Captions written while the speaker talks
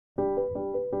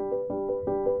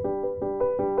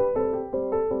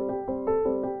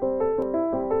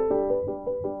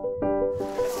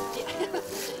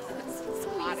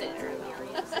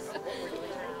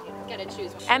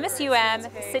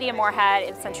MSUM, City of Moorhead,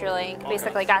 and CenturyLink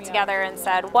basically got together and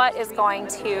said, what is going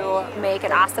to make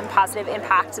an awesome positive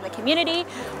impact in the community?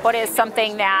 What is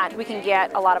something that we can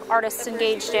get a lot of artists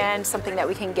engaged in, something that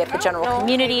we can get the general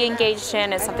community engaged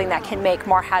in, and something that can make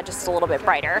Moorhead just a little bit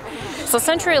brighter. So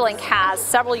CenturyLink has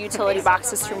several utility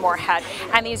boxes through Moorhead,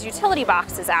 and these utility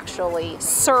boxes actually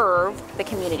serve the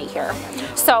community here.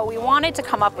 So we wanted to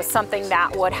come up with something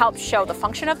that would help show the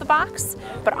function of the box,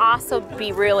 but also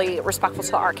be really respectful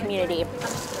to our community.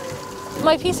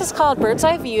 My piece is called Bird's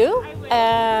Eye View,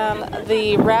 and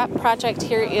the wrap project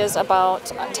here is about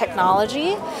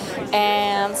technology.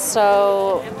 And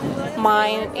so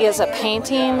mine is a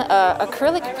painting,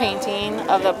 acrylic painting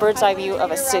of the bird's eye view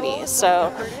of a city.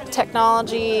 So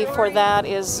technology for that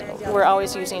is we're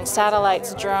always using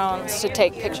satellites, drones to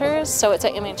take pictures, so it's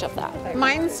an image of that.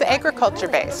 Mine's agriculture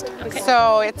based,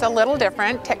 so it's a little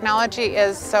different. Technology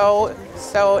is so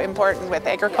important with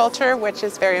agriculture, which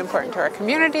is very important to our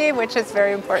community, which is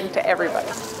very important to everybody.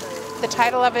 The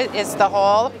title of it is The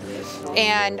Whole,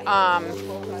 and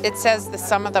it says the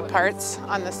sum of the parts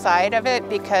on the side of it,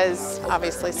 because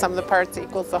obviously sum of the parts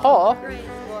equals the whole,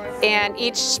 and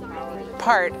each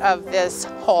part of this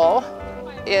whole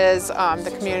is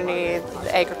the community,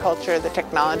 the agriculture, the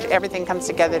technology, everything comes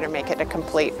together to make it a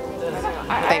complete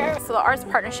thing. So the Arts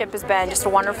Partnership has been just a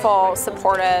wonderful,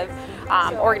 supportive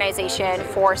organization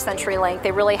for CenturyLink.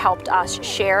 They really helped us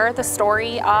share the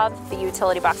story of the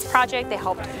Utility Box project. They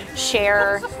helped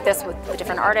share this with the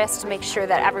different artists to make sure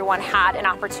that everyone had an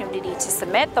opportunity to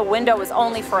submit. The window was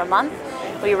only for a month.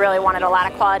 We really wanted a lot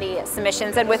of quality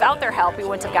submissions, and without their help we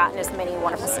wouldn't have gotten as many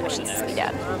wonderful submissions as we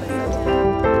did.